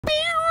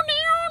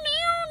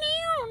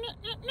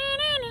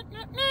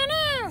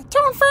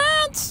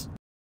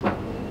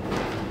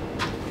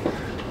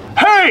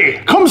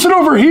Hey, come sit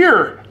over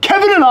here.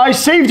 Kevin and I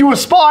saved you a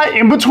spot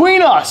in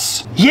between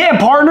us. Yeah,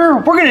 partner,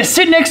 we're gonna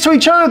sit next to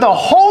each other the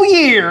whole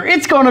year.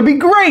 It's gonna be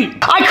great.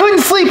 I couldn't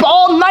sleep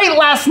all night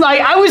last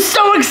night. I was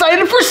so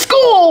excited for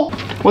school.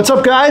 What's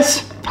up,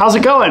 guys? How's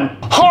it going?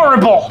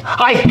 Horrible.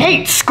 I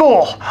hate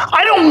school.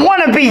 I don't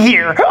want to be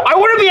here. I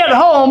want to be at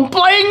home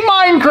playing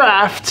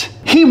Minecraft.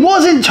 He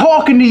wasn't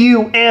talking to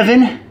you,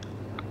 Evan.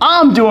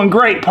 I'm doing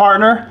great,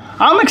 partner.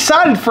 I'm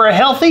excited for a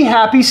healthy,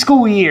 happy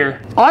school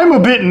year. I'm a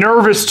bit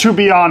nervous, to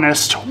be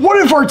honest.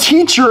 What if our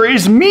teacher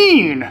is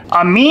mean?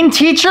 A mean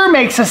teacher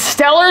makes a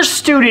stellar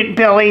student,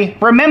 Billy.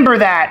 Remember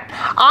that.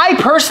 I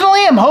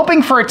personally am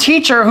hoping for a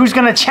teacher who's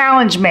gonna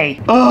challenge me.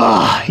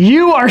 Ugh,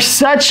 you are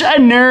such a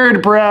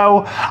nerd,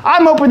 bro.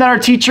 I'm hoping that our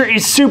teacher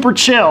is super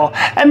chill,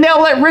 and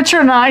they'll let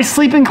Richard and I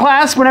sleep in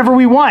class whenever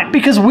we want,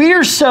 because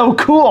we're so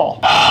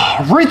cool.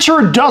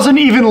 Richard doesn't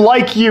even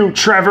like you,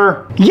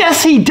 Trevor.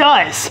 Yes, he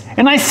does.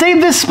 And I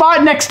saved this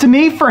spot next to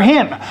me for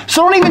him.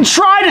 So don't even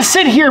try to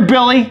sit here,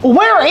 Billy.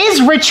 Where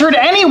is Richard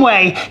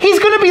anyway? He's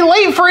gonna be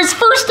late for his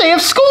first day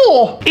of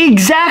school.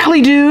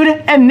 Exactly, dude.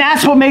 And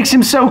that's what makes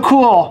him so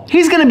cool.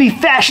 He's gonna be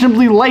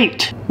fashionably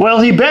late.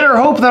 Well, he better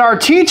hope that our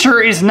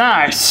teacher is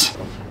nice.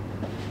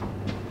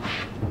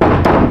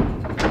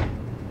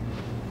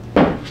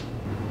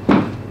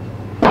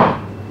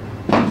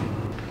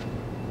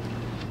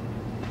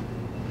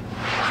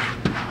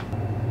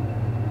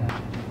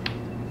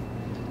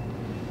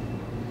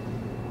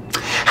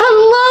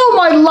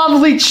 My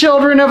lovely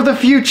children of the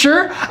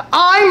future,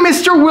 I'm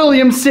Mr.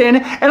 Williamson,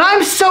 and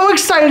I'm so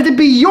excited to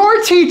be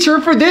your teacher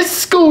for this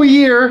school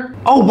year.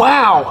 Oh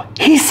wow,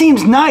 he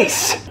seems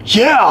nice.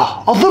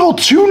 Yeah, a little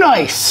too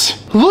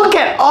nice. Look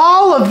at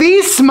all of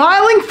these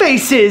smiling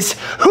faces.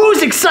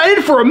 Who's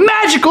excited for a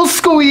magical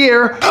school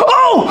year?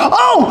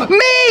 Oh,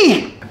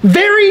 me!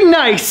 Very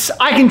nice.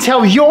 I can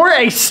tell you're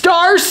a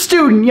star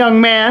student,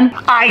 young man.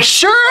 I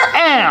sure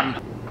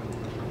am.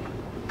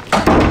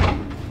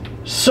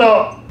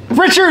 So,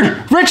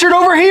 Richard,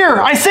 over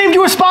here! I saved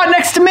you a spot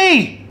next to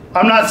me!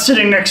 I'm not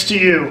sitting next to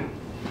you.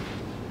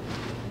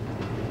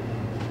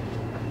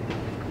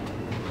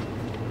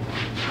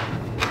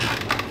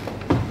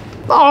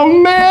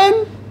 Oh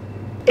man!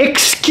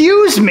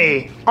 Excuse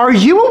me, are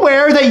you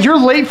aware that you're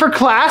late for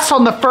class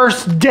on the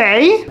first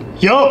day?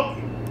 Yup,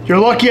 you're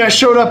lucky I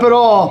showed up at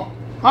all.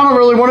 I don't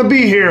really want to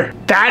be here.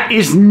 That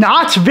is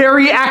not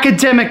very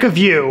academic of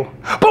you.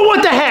 But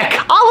what the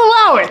heck,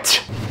 I'll allow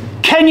it!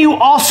 Can you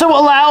also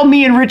allow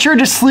me and Richard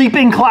to sleep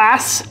in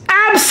class?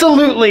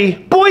 Absolutely!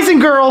 Boys and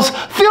girls,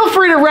 feel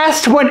free to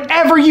rest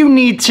whenever you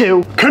need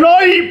to. Can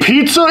I eat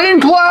pizza in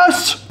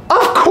class?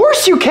 Of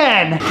course you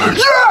can!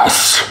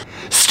 Yes!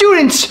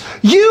 Students,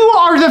 you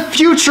are the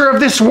future of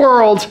this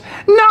world,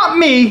 not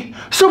me.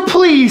 So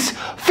please,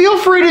 feel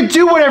free to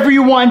do whatever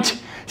you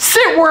want,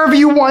 sit wherever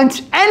you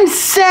want, and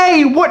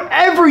say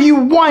whatever you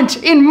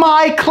want in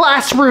my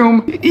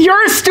classroom.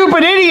 You're a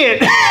stupid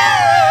idiot!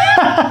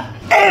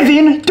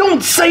 Evan,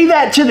 don't say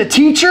that to the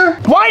teacher.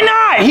 Why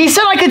not? He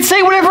said I could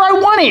say whatever I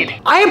wanted.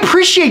 I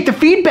appreciate the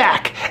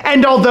feedback.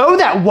 And although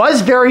that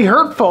was very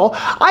hurtful,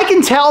 I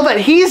can tell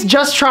that he's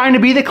just trying to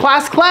be the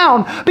class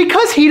clown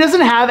because he doesn't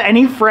have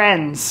any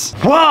friends.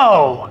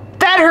 Whoa.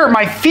 That hurt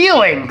my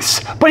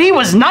feelings, but he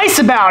was nice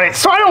about it,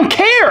 so I don't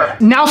care.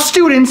 Now,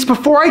 students,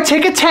 before I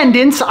take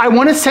attendance, I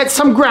want to set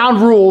some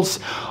ground rules.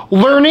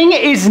 Learning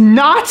is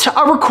not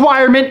a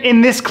requirement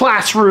in this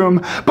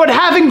classroom, but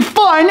having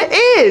fun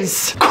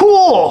is.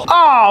 Cool.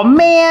 Oh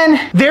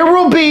man, there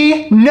will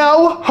be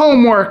no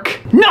homework.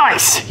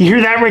 Nice. You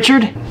hear that,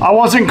 Richard? I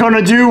wasn't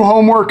gonna do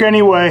homework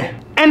anyway.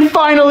 And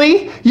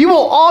finally, you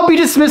will all be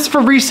dismissed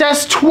for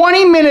recess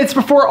 20 minutes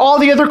before all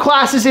the other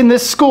classes in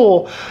this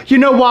school. You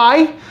know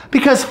why?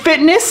 Because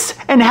fitness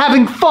and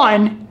having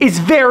fun is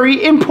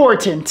very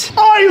important.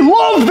 I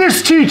love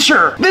this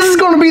teacher! This is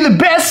going to be the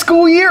best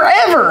school year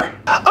ever!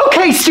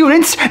 Okay,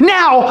 students,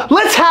 now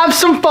let's have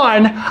some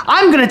fun.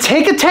 I'm going to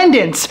take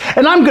attendance,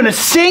 and I'm going to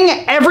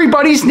sing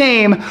everybody's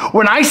name.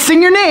 When I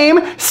sing your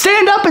name,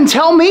 stand up and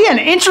tell me an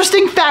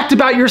interesting fact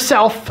about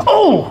yourself.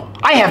 Oh,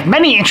 I have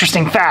many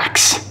interesting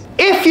facts.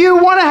 If you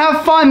want to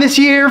have fun this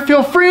year,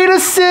 feel free to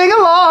sing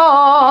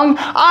along.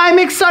 I'm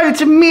excited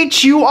to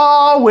meet you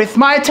all with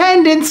my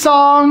attendance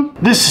song.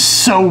 This is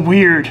so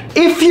weird.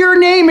 If your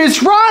name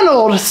is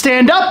Ronald,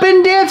 stand up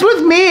and dance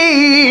with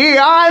me.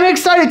 I'm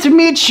excited to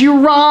meet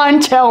you,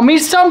 Ron. Tell me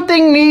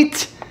something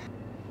neat.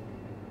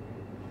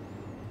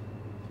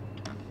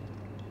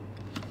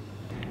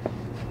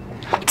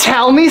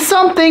 Tell me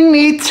something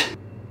neat.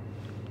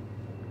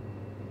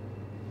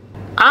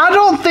 I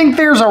don't think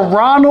there's a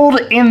Ronald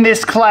in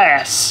this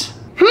class.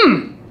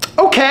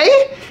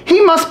 Okay, he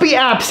must be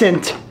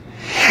absent.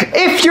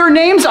 If your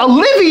name's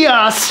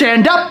Olivia,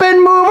 stand up and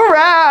move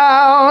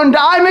around.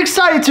 I'm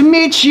excited to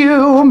meet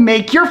you.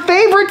 Make your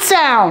favorite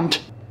sound.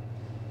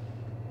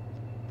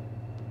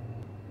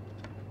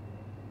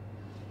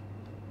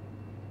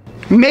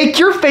 Make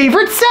your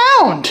favorite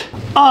sound.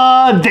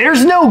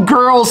 There's no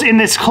girls in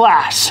this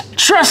class.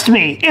 Trust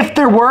me, if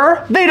there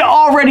were, they'd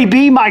already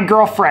be my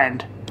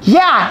girlfriend.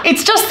 Yeah,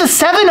 it's just the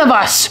 7 of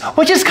us,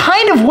 which is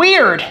kind of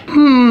weird.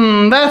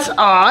 That's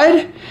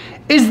odd.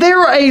 Is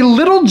there a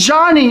little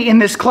Johnny in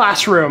this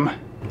classroom?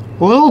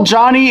 Little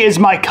Johnny is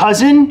my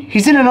cousin.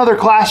 He's in another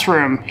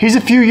classroom. He's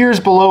a few years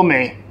below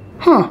me.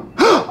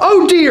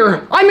 Oh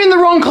dear, I'm in the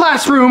wrong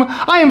classroom.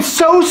 I am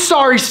so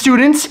sorry,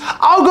 students.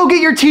 I'll go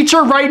get your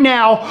teacher right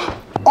now.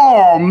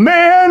 Oh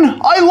man,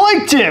 I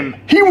liked him.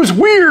 He was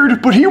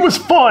weird, but he was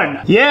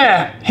fun.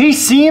 Yeah, he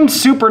seemed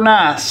super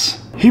nice.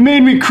 He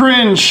made me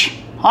cringe.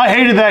 I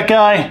hated that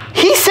guy.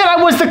 He said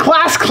I was the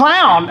class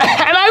clown, and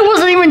I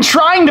wasn't even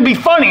trying to be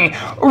funny.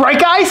 Right,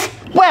 guys?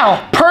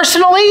 Well,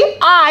 personally,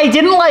 I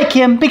didn't like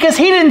him because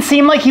he didn't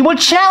seem like he would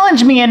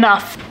challenge me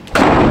enough.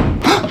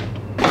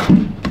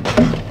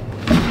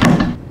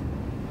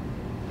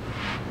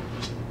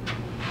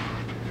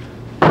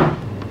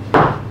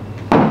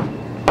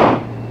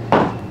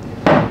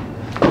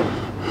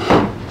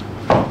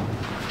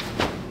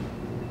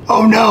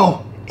 Oh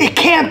no, it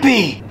can't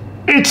be.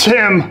 It's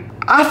him.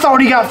 I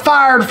thought he got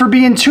fired for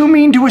being too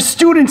mean to his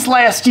students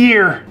last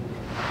year.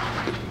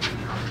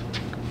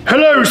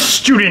 Hello,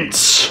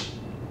 students.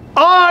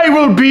 I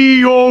will be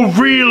your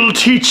real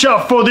teacher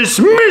for this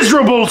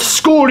miserable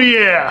school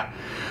year.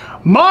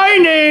 My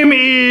name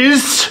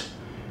is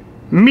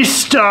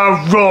Mr.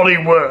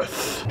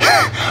 Raleighworth.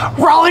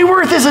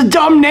 Raleighworth is a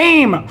dumb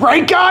name,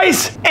 right,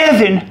 guys?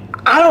 Evan,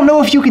 I don't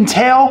know if you can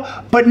tell,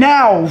 but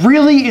now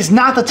really is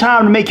not the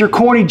time to make your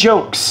corny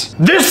jokes.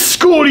 This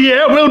school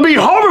year will be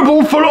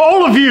horrible for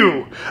all of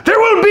you. There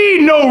will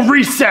be no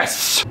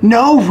recess.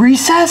 No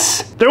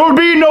recess? There will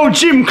be no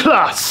gym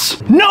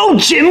class. No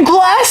gym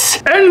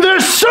class? And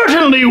there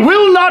certainly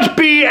will not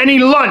be any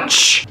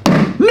lunch.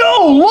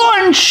 No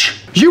lunch?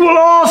 You will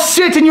all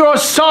sit in your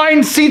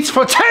assigned seats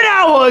for 10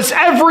 hours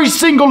every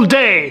single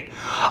day.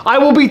 I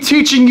will be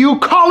teaching you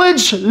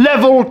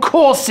college-level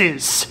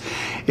courses.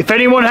 If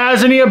anyone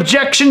has any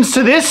objections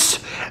to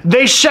this,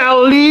 they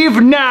shall leave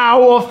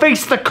now or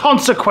face the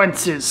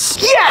consequences.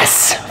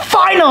 Yes!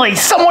 Finally,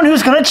 someone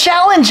who's gonna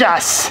challenge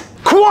us!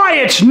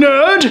 Quiet,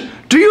 nerd!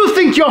 Do you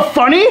think you're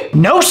funny?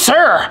 No,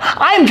 sir.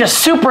 I'm just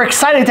super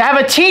excited to have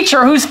a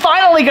teacher who's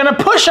finally gonna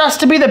push us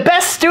to be the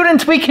best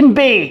students we can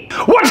be.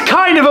 What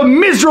kind of a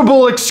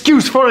miserable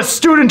excuse for a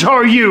student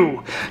are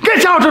you?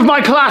 Get out of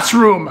my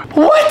classroom!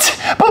 What?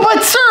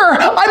 But sir,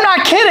 I'm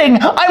not kidding.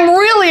 I'm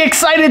really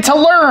excited to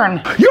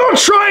learn. You're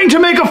trying to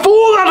make a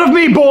fool out of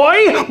me,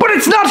 boy, but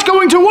it's not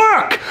going to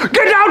work!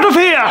 Get out of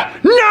here!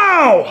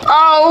 Now!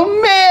 Oh,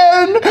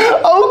 man.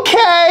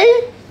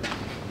 Okay.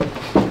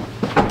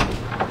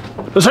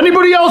 Does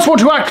anybody else want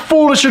to act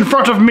foolish in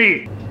front of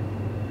me?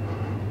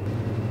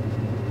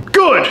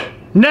 Good!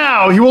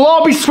 Now you will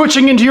all be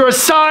switching into your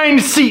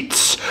assigned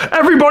seats.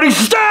 Everybody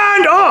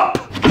stand up!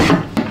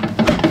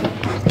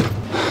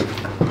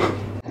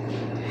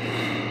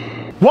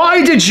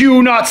 Why did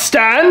you not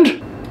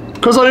stand?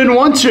 Because I didn't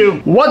want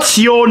to. What's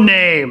your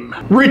name?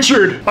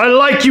 Richard. I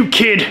like you,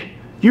 kid.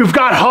 You've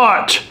got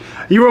heart.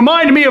 You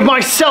remind me of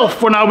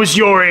myself when I was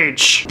your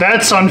age.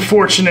 That's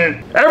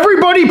unfortunate.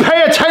 Everybody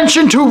pay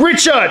attention to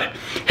Richard.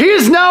 He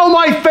is now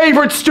my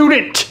favorite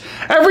student.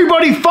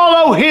 Everybody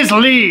follow his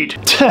lead.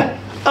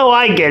 Oh,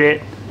 I get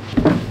it.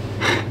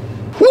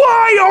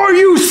 Why are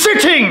you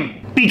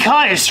sitting?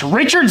 Because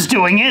Richard's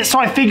doing it, so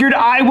I figured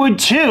I would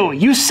too.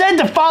 You said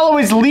to follow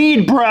his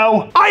lead,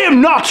 bro. I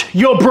am not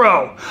your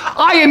bro.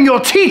 I am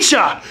your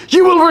teacher.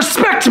 You will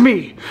respect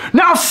me.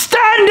 Now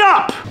stand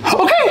up.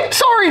 Okay,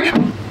 sorry.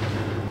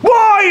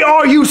 Why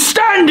are you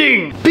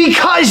standing?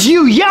 Because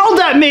you yelled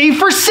at me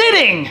for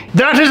sitting.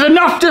 That is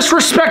enough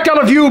disrespect out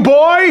of you,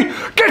 boy.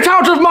 Get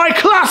out of my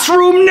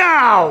classroom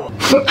now.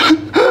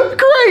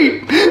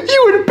 Great.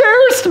 You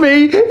embarrassed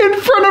me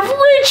in front of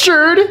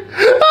Richard.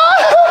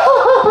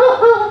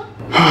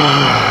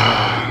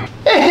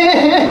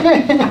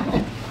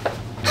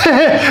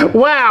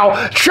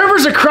 Wow,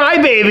 Trevor's a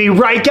crybaby,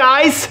 right,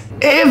 guys?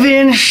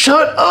 Evan,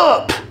 shut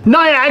up.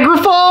 Niagara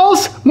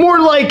Falls? More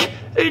like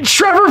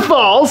Trevor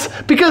Falls,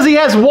 because he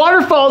has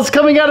waterfalls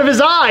coming out of his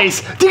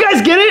eyes. Do you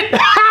guys get it?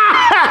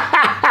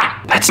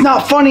 That's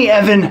not funny,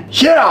 Evan.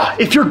 Yeah,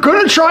 if you're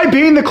gonna try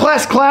being the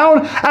class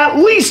clown, at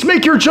least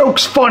make your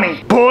jokes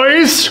funny.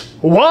 Boys,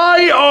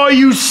 why are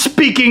you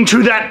speaking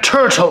to that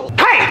turtle?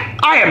 Hey,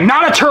 I am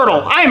not a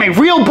turtle. I am a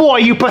real boy,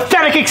 you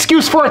pathetic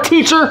excuse for a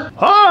teacher.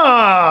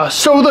 Ah,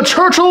 so the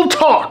turtle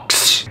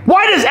talks.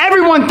 Why does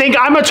everyone think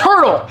I'm a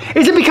turtle?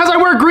 Is it because I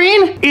wear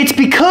green? It's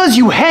because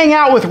you hang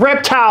out with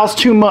reptiles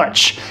too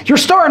much. You're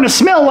starting to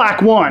smell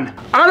like one.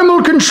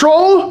 Animal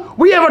control,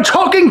 we have a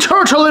talking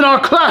turtle in our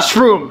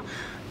classroom.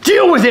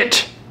 Deal with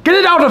it. Get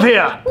it out of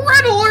here.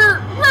 Red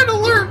alert! Red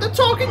alert! The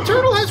talking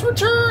turtle has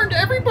returned!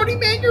 Everybody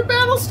man your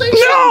battle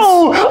stations!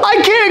 No! I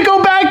can't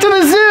go back to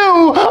the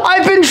zoo!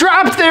 I've been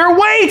trapped there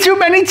way too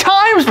many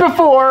times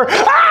before!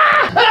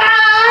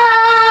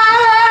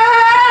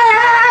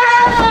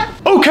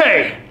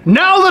 Okay,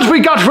 now that we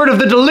got rid of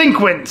the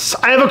delinquents,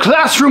 I have a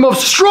classroom of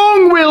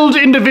strong-willed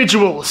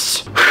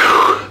individuals.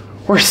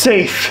 We're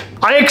safe.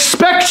 I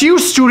expect you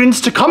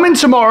students to come in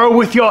tomorrow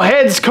with your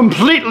heads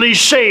completely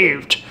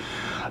shaved.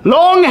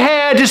 Long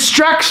hair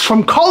distracts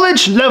from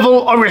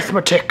college-level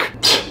arithmetic.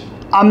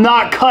 I'm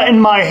not cutting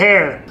my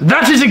hair.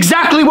 That is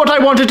exactly what I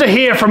wanted to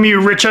hear from you,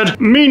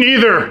 Richard. Me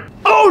neither.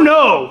 Oh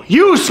no,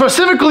 you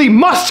specifically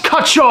must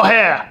cut your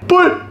hair.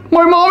 But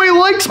my mommy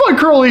likes my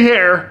curly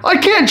hair. I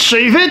can't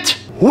shave it.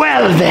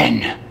 Well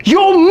then,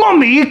 your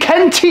mommy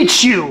can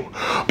teach you,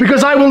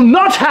 because I will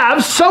not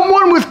have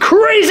someone with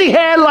crazy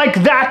hair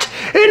like that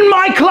in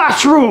my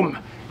classroom.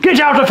 Get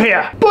out of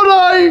here. But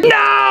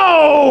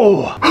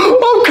No!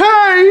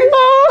 Okay.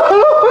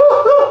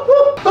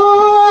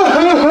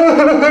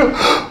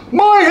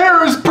 My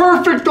hair is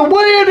perfect the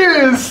way it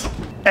is.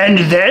 And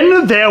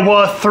then there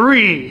were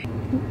 3.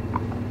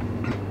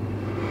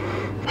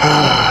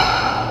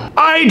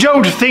 I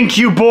don't think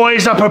you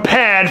boys are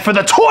prepared for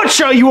the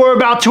torture you are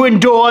about to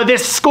endure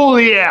this school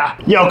year.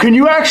 Yo, can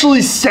you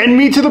actually send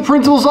me to the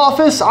principal's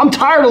office? I'm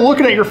tired of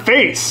looking at your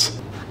face.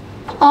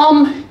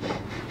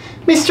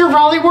 Mr.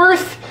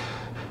 Rollyworth,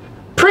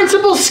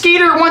 Principal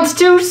Skeeter wants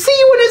to see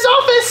you in his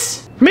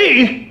office.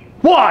 Me?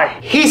 Why?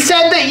 He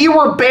said that you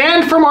were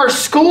banned from our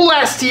school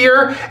last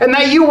year and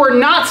that you were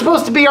not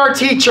supposed to be our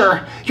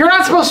teacher. You're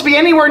not supposed to be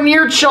anywhere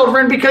near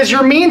children because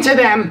you're mean to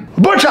them.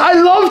 But I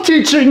love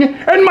teaching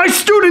and my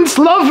students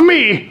love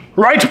me.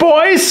 Right,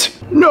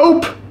 boys?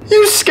 Nope.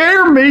 You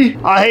scare me.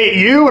 I hate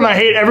you and I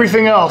hate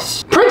everything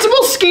else.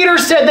 Principal Skeeter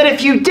said that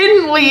if you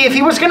didn't leave,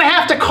 he was going to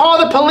have to call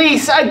the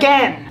police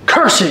again.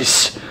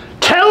 Curses.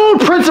 Tell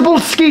Principal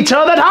Skeeter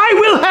that I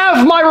will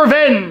have my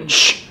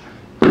revenge.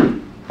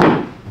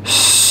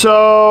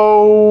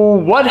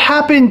 So, what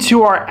happened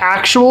to our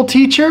actual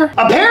teacher?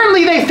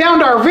 Apparently they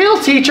found our real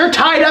teacher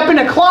tied up in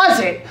a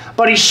closet,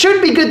 but he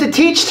should be good to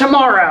teach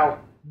tomorrow.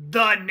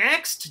 The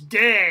next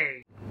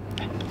day.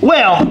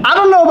 Well, I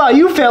don't know about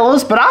you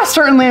fellas, but I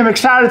certainly am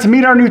excited to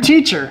meet our new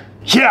teacher.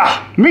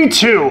 Yeah, me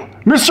too.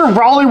 Mr.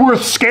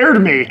 Rollyworth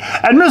scared me,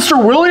 and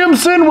Mr.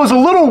 Williamson was a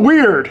little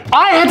weird.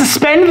 I had to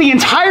spend the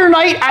entire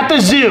night at the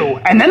zoo,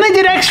 and then they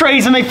did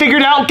x-rays and they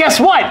figured out, guess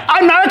what?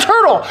 I'm not a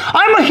turtle,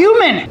 I'm a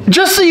human.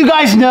 Just so you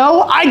guys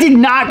know, I did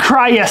not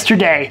cry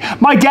yesterday.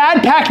 My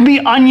dad packed me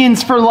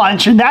onions for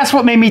lunch, and that's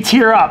what made me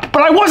tear up,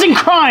 but I wasn't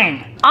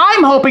crying.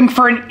 I'm hoping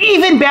for an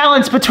even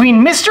balance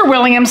between Mr.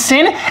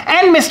 Williamson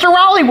and Mr.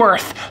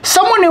 Rollyworth.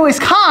 Someone who is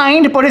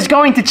kind, but is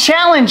going to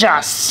challenge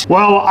us.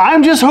 Well,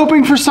 I'm just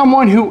hoping for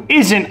someone who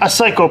isn't a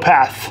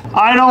psychopath.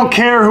 I don't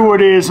care who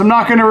it is. I'm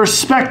not going to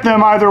respect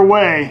them either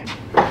way.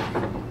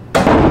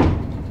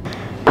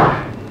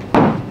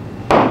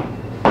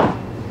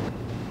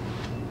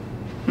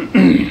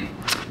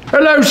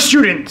 Hello,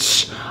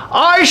 students.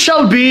 I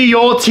shall be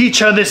your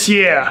teacher this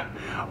year.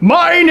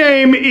 My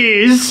name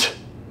is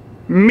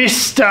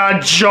Mr.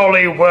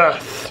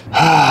 Jollyworth.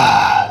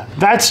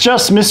 That's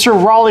just Mr.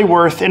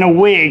 Rollyworth in a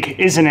wig,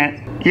 isn't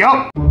it?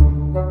 Yup.